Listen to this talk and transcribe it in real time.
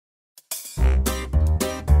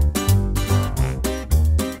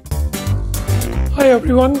Hi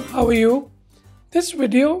everyone, how are you? This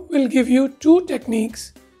video will give you two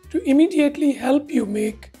techniques to immediately help you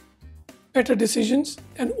make better decisions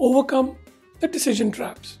and overcome the decision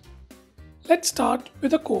traps. Let's start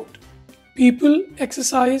with a quote. People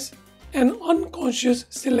exercise an unconscious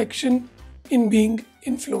selection in being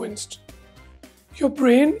influenced. Your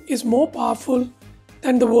brain is more powerful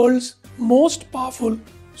than the world's most powerful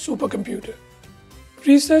supercomputer.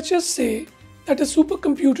 Researchers say that a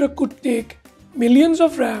supercomputer could take millions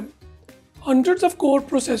of RAM, hundreds of core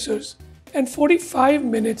processors, and 45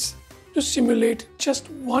 minutes to simulate just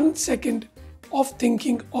 1 second of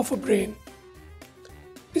thinking of a brain.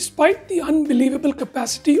 Despite the unbelievable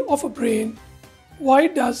capacity of a brain, why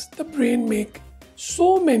does the brain make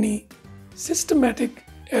so many systematic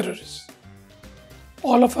errors?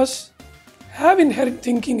 All of us have inherent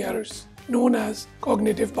thinking errors known as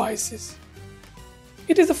cognitive biases.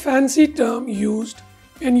 It is a fancy term used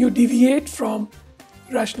when you deviate from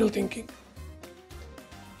rational thinking.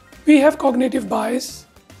 We have cognitive bias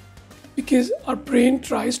because our brain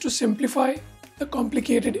tries to simplify the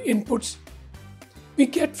complicated inputs we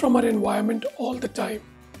get from our environment all the time.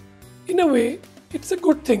 In a way, it's a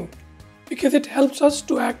good thing because it helps us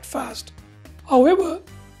to act fast. However,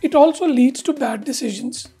 it also leads to bad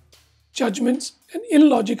decisions, judgments, and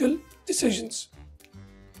illogical decisions.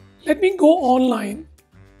 Let me go online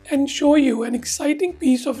and show you an exciting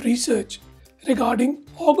piece of research regarding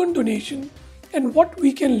organ donation and what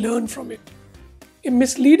we can learn from it. A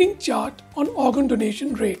misleading chart on organ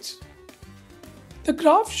donation rates. The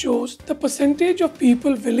graph shows the percentage of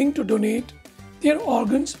people willing to donate their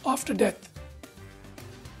organs after death.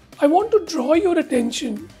 I want to draw your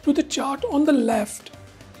attention to the chart on the left.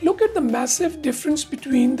 Look at the massive difference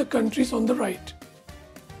between the countries on the right.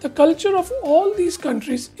 The culture of all these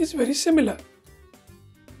countries is very similar.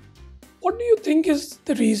 What do you think is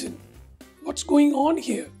the reason? What's going on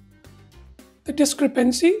here? The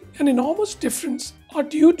discrepancy and enormous difference are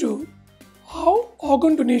due to how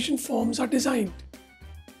organ donation forms are designed.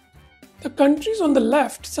 The countries on the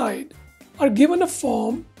left side are given a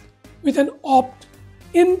form with an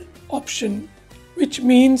opt-in option, which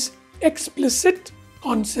means explicit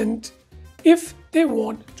consent if they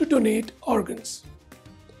want to donate organs.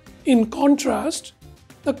 In contrast,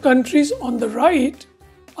 the countries on the right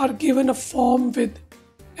are given a form with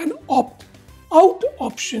an opt-out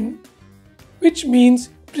option, which means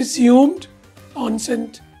presumed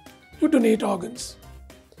consent to donate organs.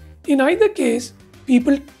 In either case,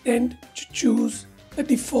 people tend to choose the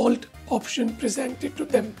default option presented to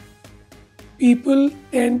them. People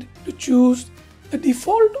tend to choose the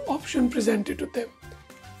default option presented to them.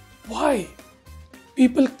 Why?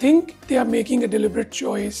 People think they are making a deliberate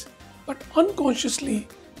choice, but unconsciously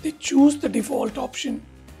they choose the default option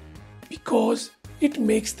because it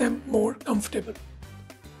makes them more comfortable.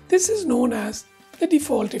 This is known as the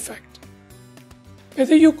default effect.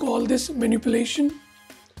 Whether you call this manipulation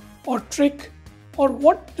or trick or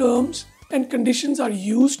what terms and conditions are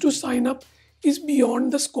used to sign up is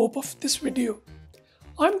beyond the scope of this video.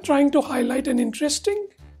 I'm trying to highlight an interesting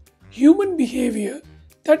human behavior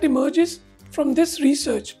that emerges from this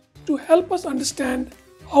research to help us understand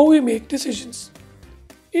how we make decisions.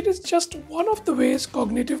 It is just one of the ways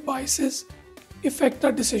cognitive biases affect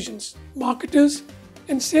our decisions. Marketers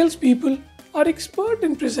and salespeople are expert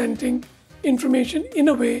in presenting information in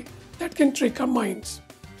a way that can trick our minds.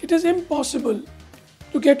 It is impossible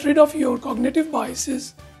to get rid of your cognitive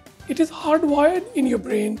biases. It is hardwired in your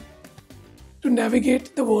brain to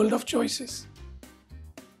navigate the world of choices.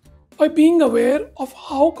 By being aware of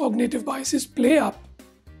how cognitive biases play up,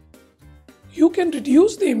 you can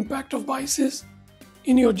reduce the impact of biases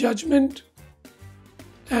in your judgment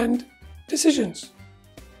and decisions.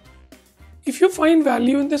 If you find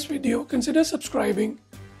value in this video, consider subscribing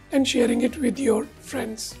and sharing it with your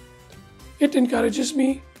friends. It encourages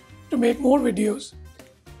me to make more videos.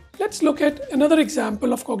 Let's look at another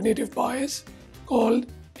example of cognitive bias called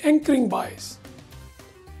anchoring bias.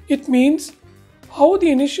 It means how the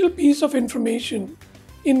initial piece of information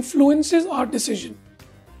influences our decision.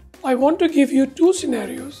 I want to give you two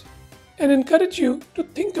scenarios and encourage you to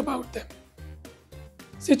think about them.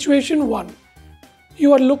 Situation 1.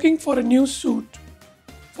 You are looking for a new suit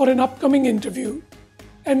for an upcoming interview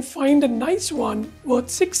and find a nice one worth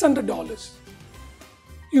 $600.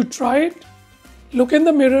 You try it, look in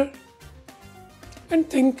the mirror, and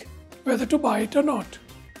think whether to buy it or not.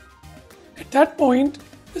 At that point,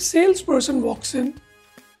 the salesperson walks in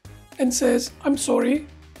and says, "I'm sorry,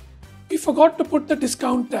 we forgot to put the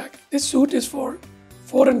discount tag. This suit is for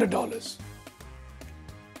 $400.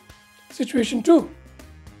 Situation 2.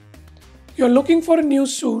 You're looking for a new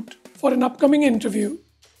suit for an upcoming interview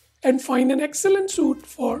and find an excellent suit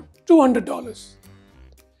for $200.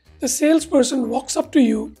 The salesperson walks up to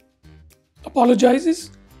you, apologizes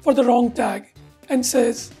for the wrong tag, and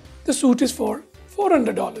says the suit is for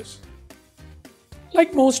 $400.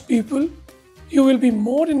 Like most people, you will be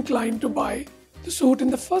more inclined to buy the suit in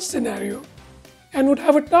the first scenario and would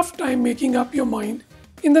have a tough time making up your mind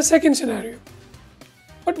in the second scenario.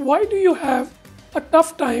 But why do you have a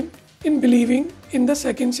tough time in believing in the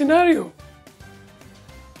second scenario?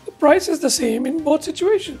 The price is the same in both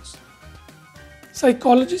situations.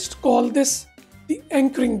 Psychologists call this the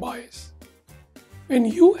anchoring bias. When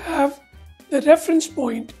you have the reference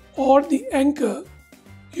point or the anchor,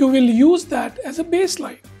 you will use that as a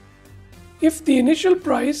baseline. If the initial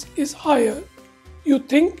price is higher, you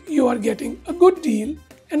think you are getting a good deal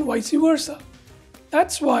and vice versa.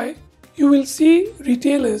 That's why you will see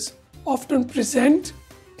retailers often present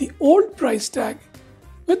the old price tag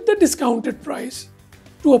with the discounted price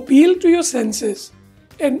to appeal to your senses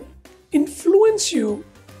and influence you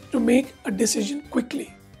to make a decision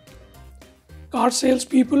quickly. Car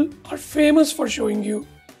salespeople are famous for showing you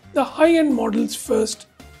the high-end models first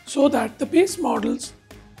so that the base models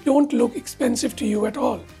don't look expensive to you at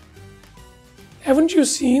all. Haven't you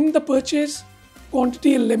seen the purchase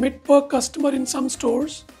quantity limit per customer in some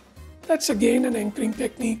stores? That's again an anchoring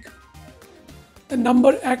technique. The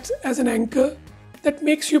number acts as an anchor that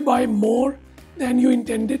makes you buy more than you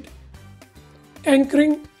intended.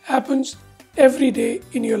 Anchoring happens every day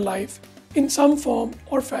in your life in some form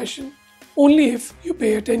or fashion, only if you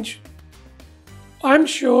pay attention. I'm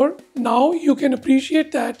sure now you can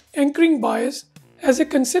appreciate that anchoring bias has a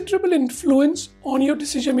considerable influence on your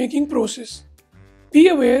decision-making process. Be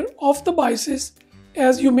aware of the biases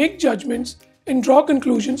as you make judgments and draw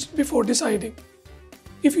conclusions before deciding.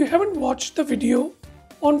 If you haven't watched the video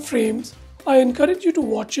on frames, I encourage you to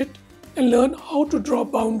watch it and learn how to draw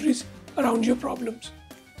boundaries around your problems.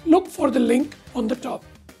 Look for the link on the top.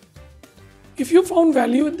 If you found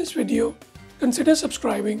value in this video, consider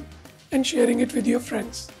subscribing and sharing it with your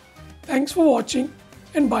friends. Thanks for watching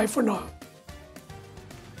and bye for now.